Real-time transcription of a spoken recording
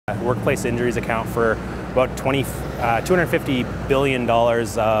workplace injuries account for about $250 billion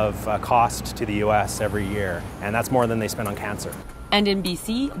of cost to the U.S. every year, and that's more than they spend on cancer. And in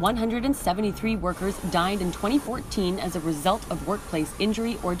BC, 173 workers died in 2014 as a result of workplace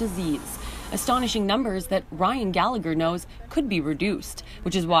injury or disease. Astonishing numbers that Ryan Gallagher knows could be reduced,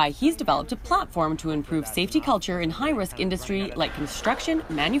 which is why he's developed a platform to improve safety culture in high-risk industry like construction,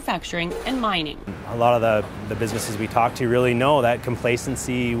 manufacturing, and mining. A lot of the businesses we talk to really know that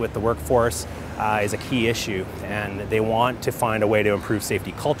complacency with the workforce is a key issue, and they want to find a way to improve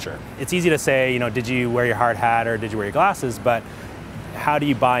safety culture. It's easy to say, did you wear your hard hat or did you wear your glasses, but how do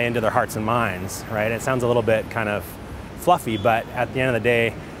you buy into their hearts and minds, right? It sounds a little bit kind of fluffy, but at the end of the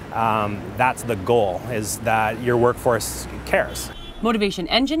day, that's the goal, is that your workforce cares. Motivation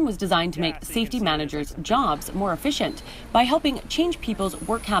Engine was designed to make safety managers' jobs more efficient by helping change people's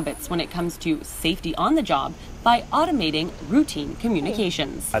work habits when it comes to safety on the job by automating routine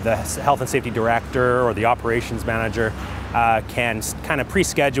communications. The health and safety director or the operations manager can kind of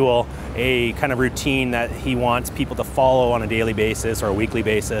pre-schedule a kind of routine that he wants people to follow on a daily basis or a weekly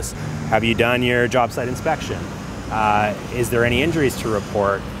basis. Have you done your job site inspection? Is there any injuries to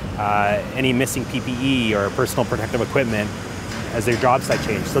report? Any missing PPE or personal protective equipment as their job site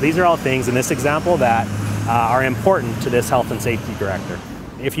change? So these are all things in this example that are important to this health and safety director.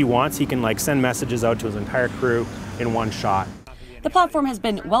 If he wants, he can send messages out to his entire crew in one shot. The platform has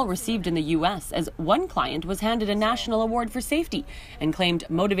been well received in the U.S. as one client was handed a national award for safety and claimed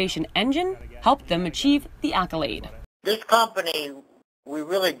Motivation Engine helped them achieve the accolade. This company, we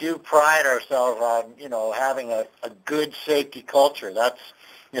really do pride ourselves on, having a good safety culture. That's,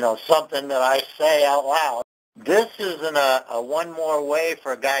 something that I say out loud. This isn't a one more way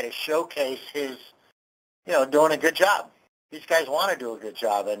for a guy to showcase his, doing a good job. These guys want to do a good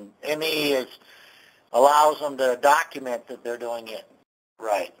job, and ME allows them to document that they're doing it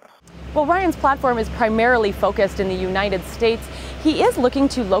right. While Ryan's platform is primarily focused in the United States, he is looking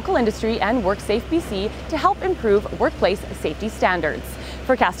to local industry and WorkSafe BC to help improve workplace safety standards.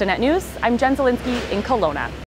 For Castanet News, I'm Jen Zielinski in Kelowna.